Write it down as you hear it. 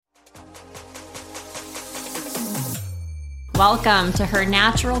Welcome to Her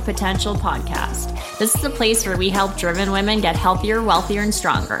Natural Potential podcast. This is a place where we help driven women get healthier, wealthier, and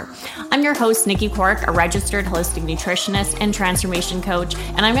stronger. I'm your host, Nikki Cork, a registered holistic nutritionist and transformation coach,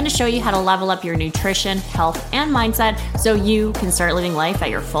 and I'm going to show you how to level up your nutrition, health, and mindset so you can start living life at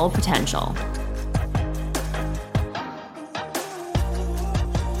your full potential.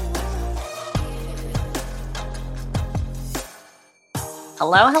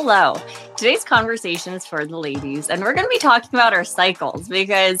 Hello. Today's conversation is for the ladies, and we're going to be talking about our cycles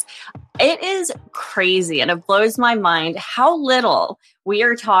because it is crazy and it blows my mind how little we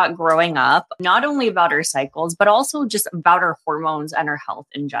are taught growing up, not only about our cycles, but also just about our hormones and our health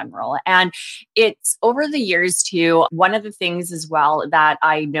in general. And it's over the years too, one of the things as well that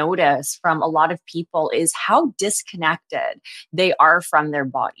I notice from a lot of people is how disconnected they are from their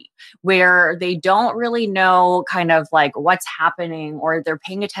body, where they don't really know kind of like what's happening, or they're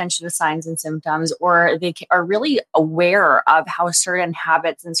paying attention to signs and symptoms, or they are really aware of how certain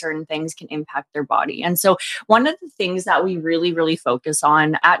habits and certain things can impact their body. And so one of the things that we really focus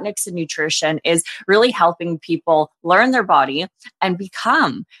on at Nixon Nutrition is really helping people learn their body and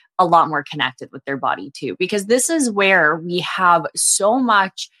become a lot more connected with their body too, because this is where we have so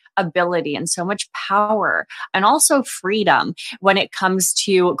much ability and so much power and also freedom when it comes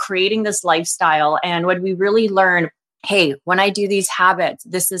to creating this lifestyle. And when we really learn, hey, when I do these habits,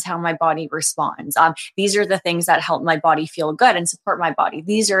 this is how my body responds. These are the things that help my body feel good and support my body.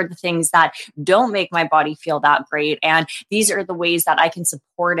 These are the things that don't make my body feel that great. And these are the ways that I can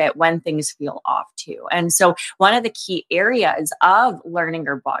support it when things feel off too. And so one of the key areas of learning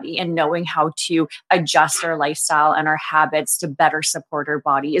our body and knowing how to adjust our lifestyle and our habits to better support our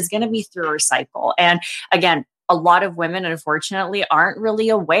body is going to be through our cycle. And again, a lot of women, unfortunately, aren't really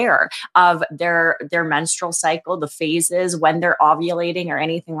aware of their menstrual cycle, the phases, when they're ovulating or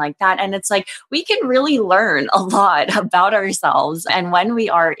anything like that. And it's like, we can really learn a lot about ourselves and when we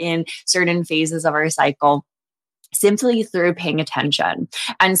are in certain phases of our cycle, simply through paying attention.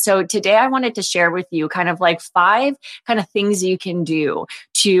 And so today I wanted to share with you kind of like 5 kind of things you can do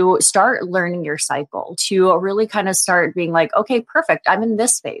to start learning your cycle, to really kind of start being like, okay, perfect. I'm in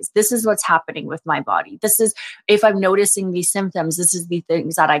this phase. This is what's happening with my body. This is, if I'm noticing these symptoms, this is the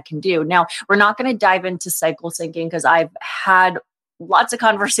things that I can do. Now, we're not going to dive into cycle syncing because I've had lots of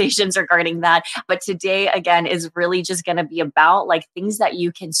conversations regarding that. But today, again, is really just going to be about like things that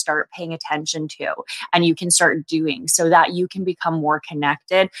you can start paying attention to and you can start doing so that you can become more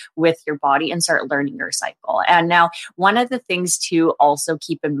connected with your body and start learning your cycle. And now, one of the things to also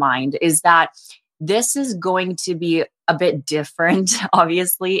keep in mind is that this is going to be a bit different,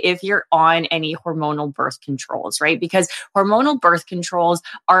 obviously, if you're on any hormonal birth controls, right? Because hormonal birth controls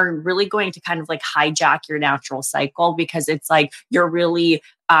are really going to kind of like hijack your natural cycle, because it's like you're really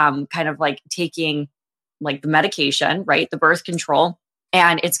kind of like taking like the medication, right? The birth control.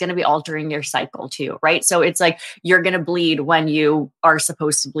 And it's going to be altering your cycle too, right? So it's like you're going to bleed when you are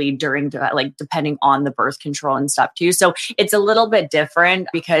supposed to bleed during, like, depending on the birth control and stuff too. So it's a little bit different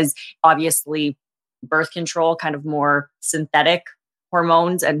because obviously birth control, kind of more synthetic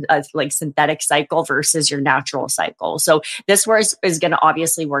hormones and like synthetic cycle versus your natural cycle. So this is going to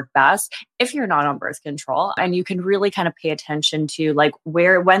obviously work best if you're not on birth control, and you can really kind of pay attention to like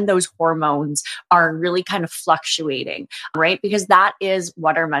when those hormones are really kind of fluctuating, right? Because that is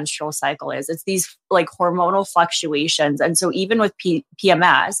what our menstrual cycle is. It's these like hormonal fluctuations. And so even with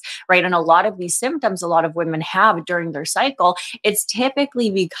PMS, right? And a lot of these symptoms a lot of women have during their cycle, it's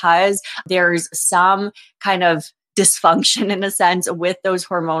typically because there's some kind of dysfunction in a sense with those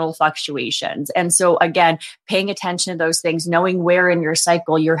hormonal fluctuations. And so again, paying attention to those things, knowing where in your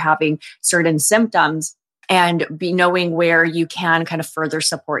cycle you're having certain symptoms and knowing where you can kind of further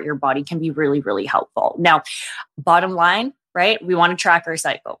support your body can be really helpful. Now, bottom line, right? We want to track our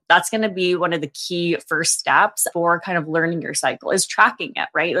cycle. That's going to be one of the key first steps for kind of learning your cycle, is tracking it,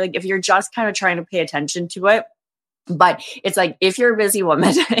 right? Like if you're just kind of trying to pay attention to it. But it's like, if you're a busy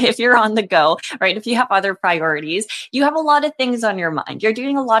woman, if you're on the go, right? If you have other priorities, you have a lot of things on your mind. You're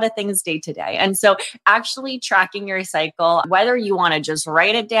doing a lot of things day to day. And so actually tracking your cycle, whether you want to just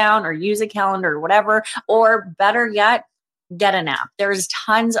write it down or use a calendar or whatever, or better yet, get an app. There's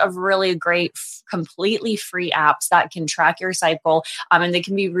tons of really great, completely free apps that can track your cycle. And they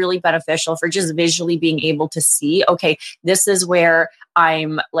can be really beneficial for just visually being able to see, okay, this is where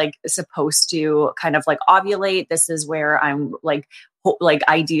I'm like supposed to kind of like ovulate. This is where I'm like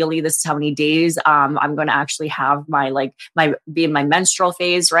ideally this is how many days I'm going to actually have be in my menstrual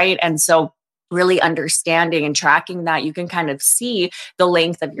phase, right? And so really understanding and tracking that, you can kind of see the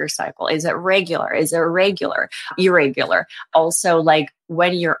length of your cycle. Is it regular? Is it irregular? Also, like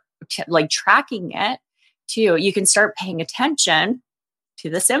when you're like tracking it, too, you can start paying attention to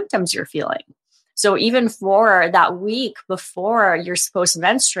the symptoms you're feeling. So even for that week before you're supposed to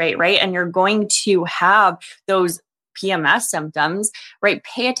menstruate, right? And you're going to have those PMS symptoms, right?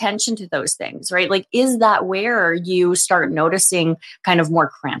 Pay attention to those things, right? Like, is that where you start noticing kind of more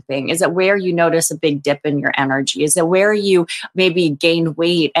cramping? Is it where you notice a big dip in your energy? Is it where you maybe gained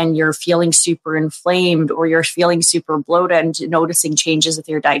weight and you're feeling super inflamed, or you're feeling super bloated and noticing changes with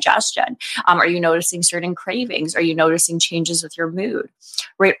your digestion? Are you noticing certain cravings? Are you noticing changes with your mood?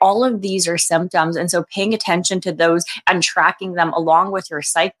 Right? All of these are symptoms. And so paying attention to those and tracking them along with your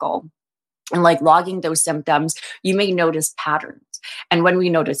cycle and like logging those symptoms, you may notice patterns. And when we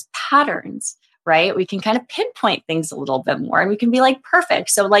notice patterns, right, we can kind of pinpoint things a little bit more, and we can be like, perfect.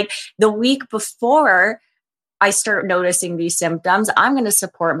 So like the week before I start noticing these symptoms, I'm going to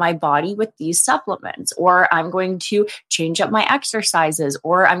support my body with these supplements, or I'm going to change up my exercises,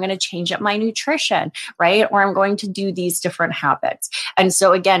 or I'm going to change up my nutrition, right? Or I'm going to do these different habits. And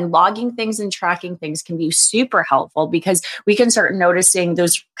so again, logging things and tracking things can be super helpful, because we can start noticing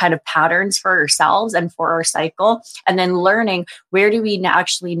those kind of patterns for ourselves and for our cycle, and then learning where do we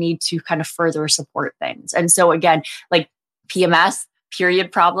actually need to kind of further support things. And so again, like PMS,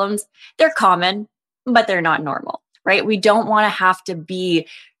 period problems, they're common, but they're not normal, right? We don't want to have to be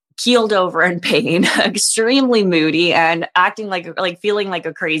keeled over in pain, extremely moody, and acting like feeling like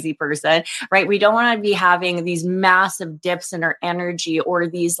a crazy person, right? We don't want to be having these massive dips in our energy, or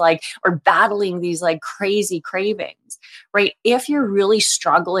battling these like crazy cravings, right? If you're really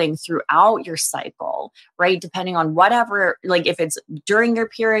struggling throughout your cycle, right? Depending on whatever, like if it's during your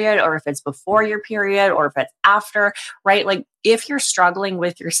period, or if it's before your period, or if it's after, right? Like if you're struggling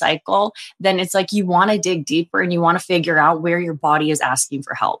with your cycle, then it's like you want to dig deeper and you want to figure out where your body is asking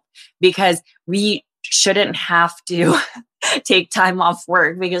for help, because we shouldn't have to take time off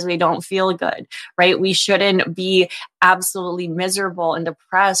work because we don't feel good, right? We shouldn't be absolutely miserable and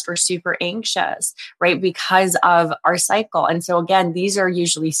depressed or super anxious, right? Because of our cycle. And so again, these are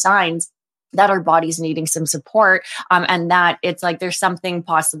usually signs that our body's needing some support, and that it's like there's something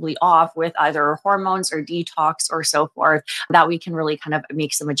possibly off with either hormones or detox or so forth, that we can really kind of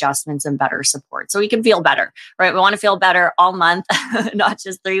make some adjustments and better support so we can feel better, right? We want to feel better all month, not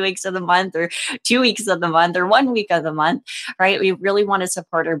just 3 weeks of the month or 2 weeks of the month or 1 week of the month, right? We really want to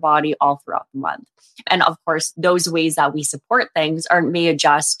support our body all throughout the month. And of course, those ways that we support things may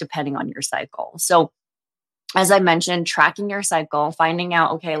adjust depending on your cycle. So as I mentioned, tracking your cycle, finding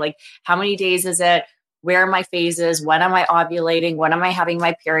out, okay, like how many days is it? Where are my phases? When am I ovulating? When am I having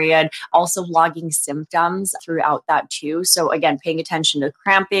my period? Also logging symptoms throughout that too. So again, paying attention to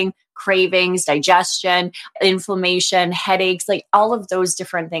cramping, cravings, digestion, inflammation, headaches, like all of those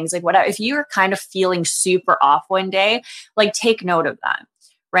different things. Like whatever, if you're kind of feeling super off one day, like take note of that.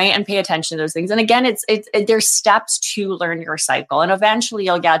 Right. And pay attention to those things. And again, there's steps to learn your cycle. And eventually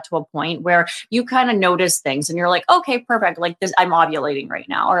you'll get to a point where you kind of notice things and you're like, okay, perfect. Like this, I'm ovulating right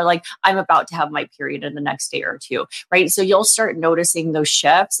now, or like I'm about to have my period in the next day or two. Right. So you'll start noticing those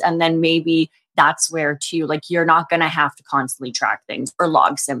shifts. And then maybe that's where too, like you're not going to have to constantly track things or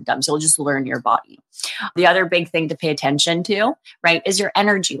log symptoms. You'll just learn your body. The other big thing to pay attention to, right, is your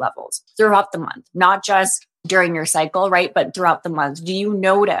energy levels throughout the month, not just during your cycle, right? But throughout the month, do you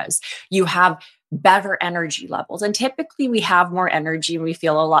notice you have better energy levels? And typically we have more energy and we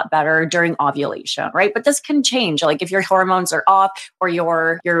feel a lot better during ovulation, right? But this can change. Like if your hormones are off, or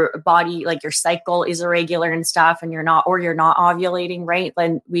your body, like your cycle is irregular and stuff, and you're not ovulating, right?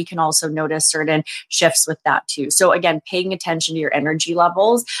 Then we can also notice certain shifts with that too. So again, paying attention to your energy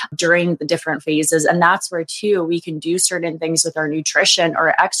levels during the different phases. And that's where too, we can do certain things with our nutrition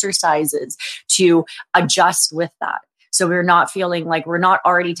or exercises to adjust with that. So we're not feeling like we're not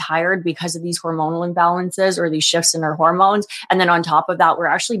already tired because of these hormonal imbalances or these shifts in our hormones. And then on top of that, we're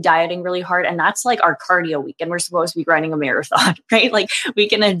actually dieting really hard. And that's like our cardio week. And we're supposed to be running a marathon, right? Like we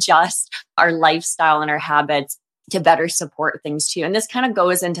can adjust our lifestyle and our habits to better support things too. And this kind of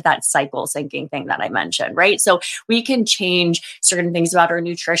goes into that cycle syncing thing that I mentioned, right? So we can change certain things about our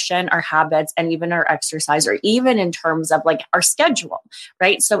nutrition, our habits, and even our exercise, or even in terms of like our schedule,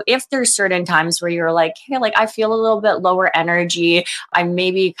 right? So if there's certain times where you're like, hey, like I feel a little bit lower energy, I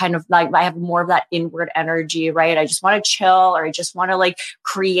maybe kind of like, I have more of that inward energy, right? I just want to chill, or I just want to like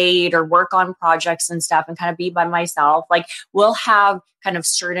create or work on projects and stuff and kind of be by myself. Like we'll have kind of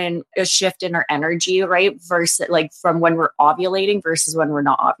a shift in our energy, right? Versus like from when we're ovulating versus when we're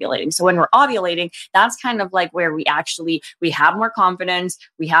not ovulating. So when we're ovulating, that's kind of like where we have more confidence,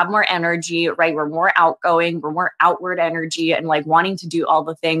 we have more energy, right? We're more outgoing, we're more outward energy and like wanting to do all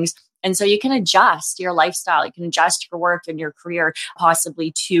the things And so you can adjust your lifestyle, you can adjust your work and your career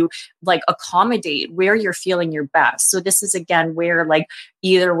possibly to like accommodate where you're feeling your best. So this is again where like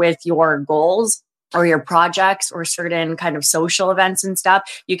either with your goals or your projects or certain kind of social events and stuff,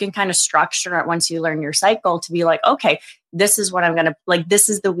 you can kind of structure it once you learn your cycle to be like, okay, this is what I'm going to like, this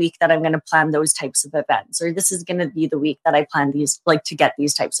is the week that I'm going to plan those types of events, or this is going to be the week that I plan these, like to get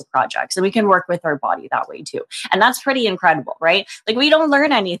these types of projects. And we can work with our body that way too. And that's pretty incredible, right? Like we don't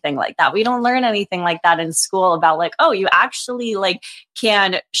learn anything like that. We don't learn anything like that in school about like, oh, you actually like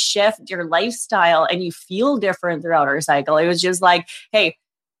can shift your lifestyle and you feel different throughout our cycle. It was just like, hey,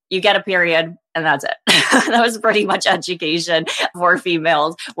 you get a period and that's it. That was pretty much education for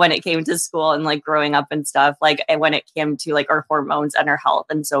females when it came to school and like growing up and stuff, like and when it came to like our hormones and our health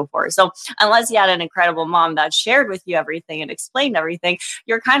and so forth. So unless you had an incredible mom that shared with you everything and explained everything,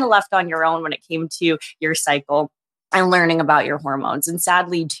 you're kind of left on your own when it came to your cycle and learning about your hormones. And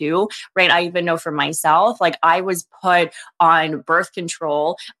sadly too, right, I even know for myself, like I was put on birth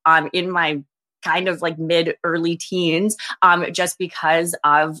control in my kind of like mid early teens, just because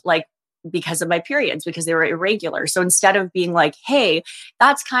of my periods, because they were irregular. So instead of being like, hey,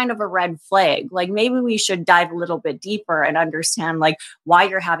 that's kind of a red flag, like maybe we should dive a little bit deeper and understand like why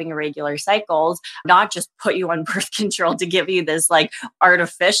you're having irregular cycles, not just put you on birth control to give you this like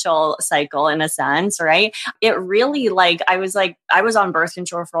artificial cycle in a sense, right? It really like, I was on birth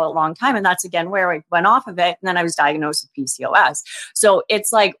control for a long time. And that's again where I went off of it. And then I was diagnosed with PCOS. So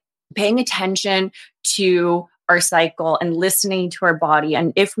it's like, paying attention to our cycle and listening to our body.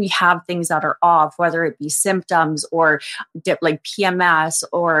 And if we have things that are off, whether it be symptoms or like PMS,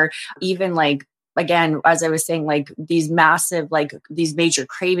 or even like, again, as I was saying, like these massive, like these major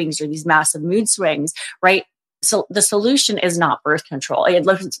cravings or these massive mood swings, right? So the solution is not birth control. It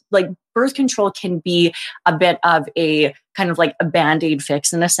looks like birth control can be a bit of a kind of like a Band-Aid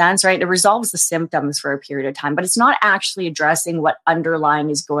fix in a sense, right? It resolves the symptoms for a period of time, but it's not actually addressing what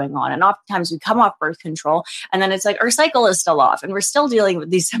underlying is going on. And oftentimes we come off birth control and then it's like our cycle is still off and we're still dealing with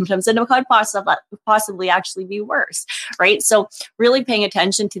these symptoms and it could possibly actually be worse, right? So really paying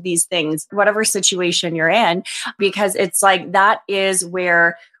attention to these things, whatever situation you're in, because it's like that is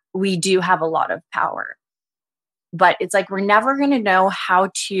where we do have a lot of power. But it's like, we're never going to know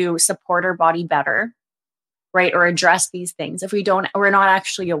how to support our body better, right? Or address these things if we're not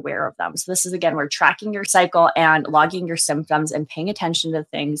actually aware of them. So this is, again, where tracking your cycle and logging your symptoms and paying attention to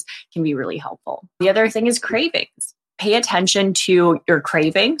things can be really helpful. The other thing is cravings. Pay attention to your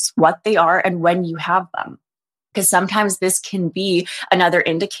cravings, what they are, and when you have them. Because sometimes this can be another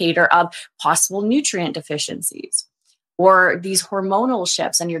indicator of possible nutrient deficiencies, or these hormonal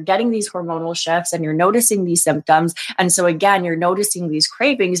shifts, and you're getting these hormonal shifts and you're noticing these symptoms. And so again, you're noticing these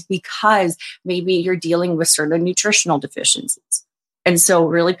cravings because maybe you're dealing with certain nutritional deficiencies. And so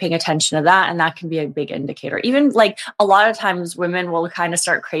really paying attention to that. And that can be a big indicator. Even like a lot of times women will kind of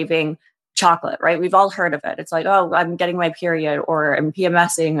start craving chocolate, right? We've all heard of it. It's like, oh, I'm getting my period or I'm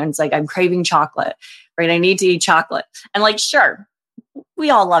PMSing and it's like, I'm craving chocolate, right? I need to eat chocolate. And like, sure,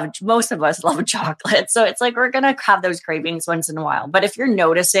 most of us love chocolate. So it's like, we're going to have those cravings once in a while. But if you're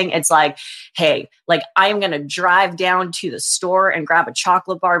noticing, it's like, hey, like I'm going to drive down to the store and grab a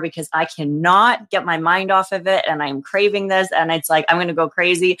chocolate bar because I cannot get my mind off of it. And I'm craving this. And it's like, I'm going to go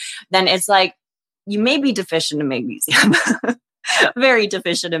crazy. Then it's like, you may be deficient in magnesium. Very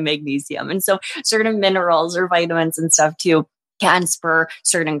deficient in magnesium. And so certain minerals or vitamins and stuff too can spur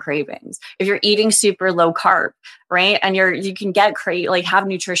certain cravings. If you're eating super low carb, right? And you can get have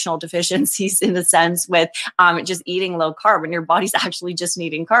nutritional deficiencies in the sense with just eating low carb, and your body's actually just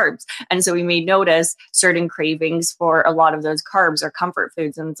needing carbs. And so we may notice certain cravings for a lot of those carbs or comfort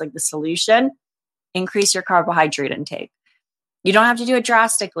foods. And it's like the solution, increase your carbohydrate intake. You don't have to do it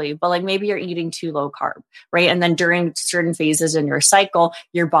drastically, but like maybe you're eating too low carb, right? And then during certain phases in your cycle,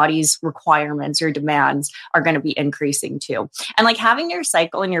 your body's requirements, your demands are going to be increasing too. And like having your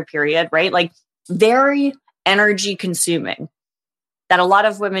cycle and your period, right? Like very energy consuming that a lot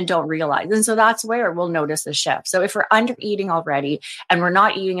of women don't realize. And so that's where we'll notice the shift. So if we're under eating already and we're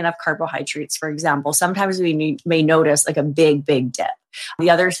not eating enough carbohydrates, for example, sometimes we may notice like a big dip.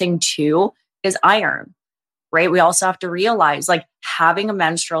 The other thing too is iron. Right? We also have to realize like having a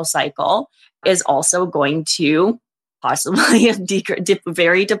menstrual cycle is also going to possibly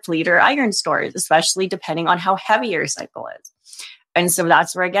very deplete our iron stores, especially depending on how heavy your cycle is. And so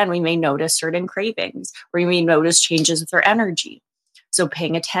that's where, again, we may notice certain cravings, or we may notice changes with our energy. So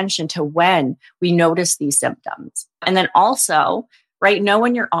paying attention to when we notice these symptoms. And then also, right, know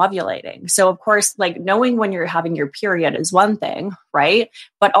when you're ovulating. So of course, like knowing when you're having your period is one thing, right?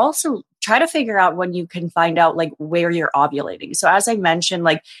 But also try to figure out when you can find out like where you're ovulating. So as I mentioned,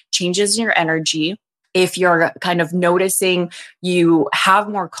 like changes in your energy. If you're kind of noticing you have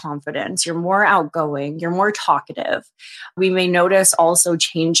more confidence, you're more outgoing, you're more talkative. We may notice also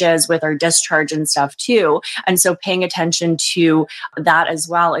changes with our discharge and stuff too. And so paying attention to that as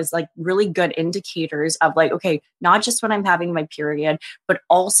well is like really good indicators of like, okay, not just when I'm having my period, but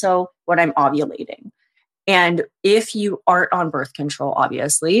also when I'm ovulating. And if you aren't on birth control,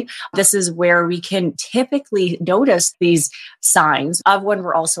 obviously, this is where we can typically notice these signs of when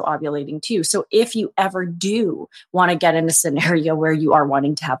we're also ovulating too. So if you ever do want to get in a scenario where you are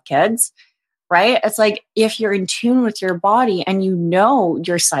wanting to have kids, right? It's like if you're in tune with your body and you know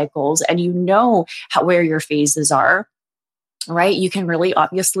your cycles and you know where your phases are, right? You can really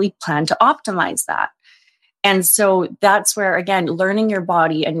obviously plan to optimize that. And so that's where, again, learning your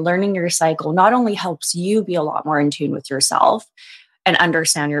body and learning your cycle not only helps you be a lot more in tune with yourself and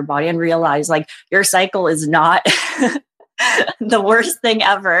understand your body and realize like your cycle is not the worst thing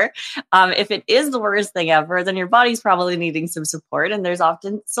ever. If it is the worst thing ever, then your body's probably needing some support, and there's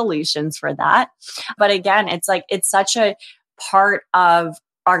often solutions for that. But again, it's like, it's such a part of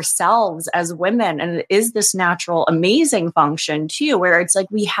ourselves as women, and it is this natural amazing function too, where it's like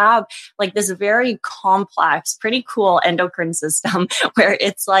we have like this very complex, pretty cool endocrine system where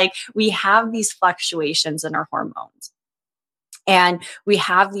it's like we have these fluctuations in our hormones and we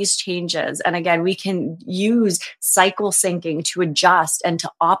have these changes. And again, we can use cycle syncing to adjust and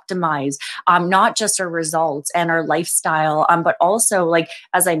to optimize not just our results and our lifestyle, but also, like,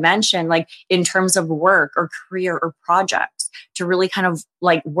 as I mentioned, like in terms of work or career or projects, to really kind of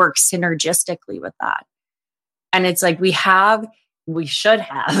like work synergistically with that. And it's like we should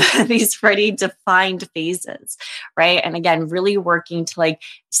have these pretty defined phases, right? And again, really working to like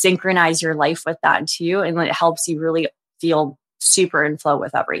synchronize your life with that too. And it helps you really feel super in flow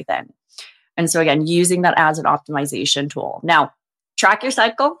with everything. And so again, using that as an optimization tool. Now, track your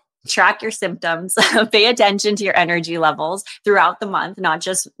cycle, track your symptoms, pay attention to your energy levels throughout the month, not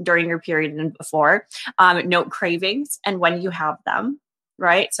just during your period and before. Note cravings and when you have them,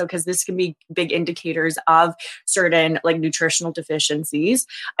 right? So, because this can be big indicators of certain like nutritional deficiencies.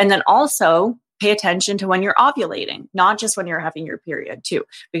 And then also pay attention to when you're ovulating, not just when you're having your period too,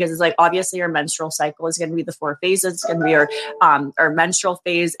 because it's like, obviously your menstrual cycle is going to be the 4 phases. It's going to be our menstrual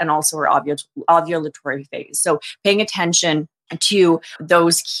phase and also our ovulatory phase. So paying attention to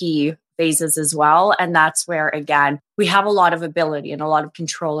those key phases as well. And that's where, again, we have a lot of ability and a lot of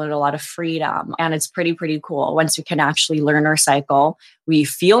control and a lot of freedom. And it's pretty cool. Once we can actually learn our cycle, we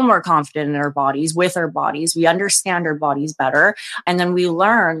feel more confident in our bodies, with our bodies, we understand our bodies better. And then we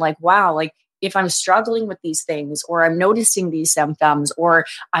learn like, wow, like if I'm struggling with these things, or I'm noticing these symptoms, or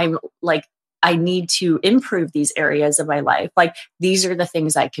I'm like, I need to improve these areas of my life, like these are the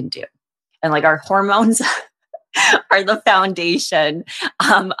things I can do. And like our hormones are the foundation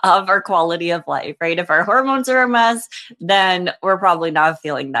of our quality of life, right? If our hormones are a mess, then we're probably not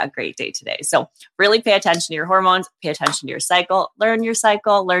feeling that great day to day. So really pay attention to your hormones, pay attention to your cycle,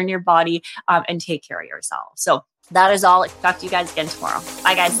 learn your body, and take care of yourself. So that is all. Talk to you guys again tomorrow.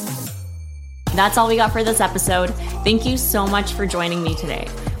 Bye, guys. That's all we got for this episode. Thank you so much for joining me today.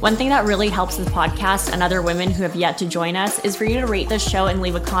 One thing that really helps this podcast and other women who have yet to join us is for you to rate this show and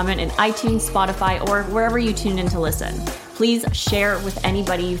leave a comment in iTunes, Spotify, or wherever you tune in to listen. Please share with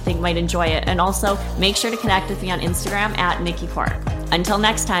anybody you think might enjoy it. And also make sure to connect with me on Instagram at Nikki Clark. Until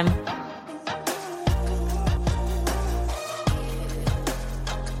next time.